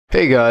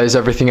Hey guys,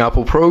 Everything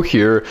Apple Pro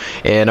here,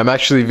 and I'm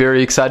actually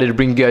very excited to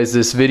bring you guys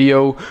this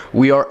video.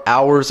 We are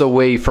hours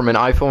away from an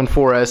iPhone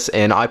 4S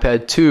and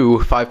iPad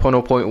 2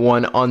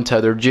 5.0.1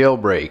 Untethered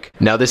Jailbreak.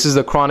 Now this is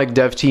the Chronic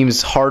dev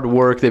team's hard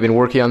work. They've been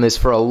working on this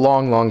for a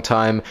long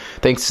time.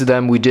 Thanks to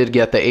them, we did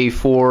get the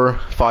A4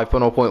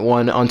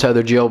 5.0.1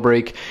 Untethered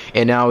Jailbreak,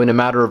 and now in a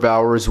matter of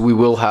hours we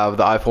will have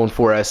the iPhone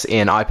 4S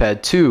and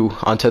iPad 2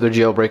 Untethered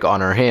Jailbreak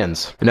on our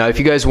hands. Now if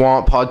you guys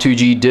want,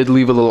 Pod2G did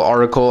leave a little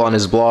article on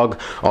his blog.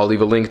 I'll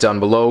leave a link down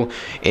below,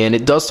 and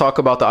it does talk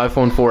about the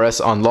iPhone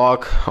 4S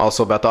unlock,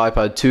 also about the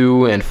iPad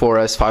 2 and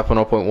 4S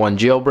 5.0.1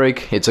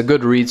 jailbreak. It's a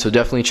good read, so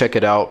definitely check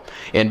it out.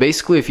 And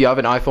basically, if you have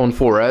an iPhone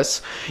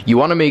 4S, you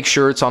want to make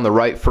sure it's on the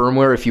right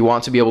firmware if you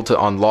want to be able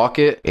to unlock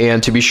it.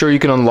 And to be sure you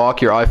can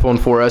unlock your iPhone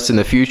 4S in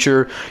the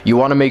future, you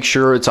want to make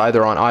sure it's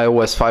either on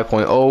iOS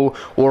 5.0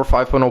 or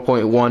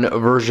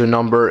 5.0.1 version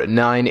number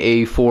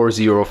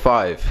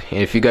 9A405.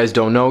 And if you guys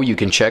don't know, you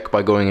can check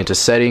by going into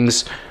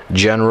Settings,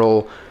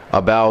 General,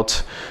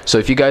 About. So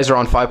if you guys are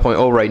on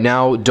 5.0 right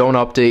now, don't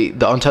update.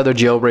 The Untethered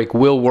Jailbreak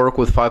will work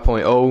with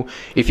 5.0.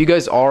 If you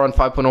guys are on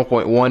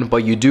 5.0.1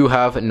 but you do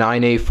have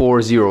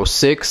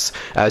 9A406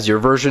 as your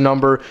version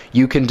number,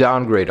 you can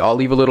downgrade. I'll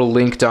leave a little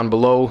link down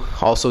below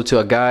also to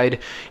a guide,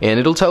 and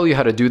it'll tell you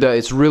how to do that.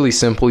 It's really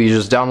simple. You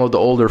just download the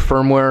older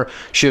firmware,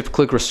 shift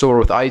click restore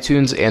with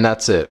iTunes, and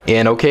that's it.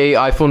 And okay,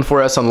 iPhone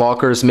 4S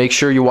unlockers, make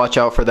sure you watch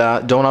out for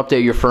that. Don't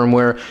update your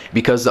firmware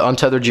because the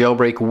Untethered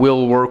Jailbreak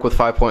will work with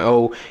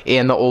 5.0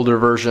 and the older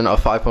version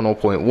of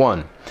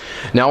 5.0.1.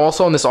 Now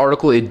also in this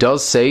article, it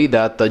does say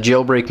that the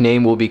jailbreak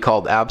name will be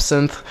called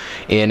Absinthe,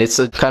 and it's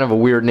a kind of a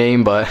weird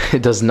name, but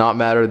it does not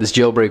matter. This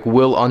jailbreak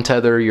will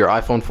untether your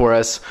iPhone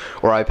 4S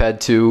or iPad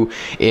 2,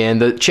 and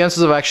the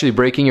chances of actually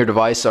breaking your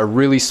device are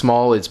really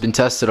small. It's been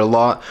tested a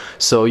lot,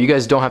 so you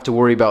guys don't have to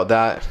worry about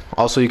that.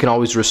 Also, you can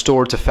always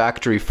restore to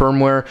factory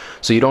firmware,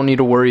 so you don't need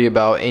to worry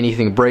about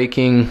anything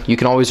breaking. You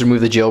can always remove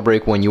the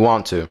jailbreak when you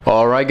want to.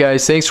 Alright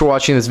guys, thanks for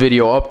watching this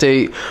video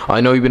update. I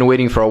know you've been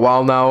waiting for a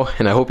while now,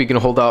 and I hope you can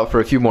hold out for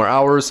a few more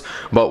hours,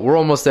 but we're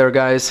almost there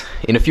guys.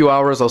 In a few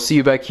hours I'll see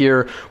you back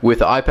here with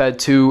the iPad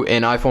 2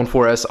 and iPhone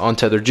 4S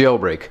Untethered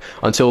Jailbreak.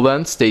 Until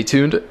then, stay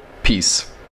tuned. Peace.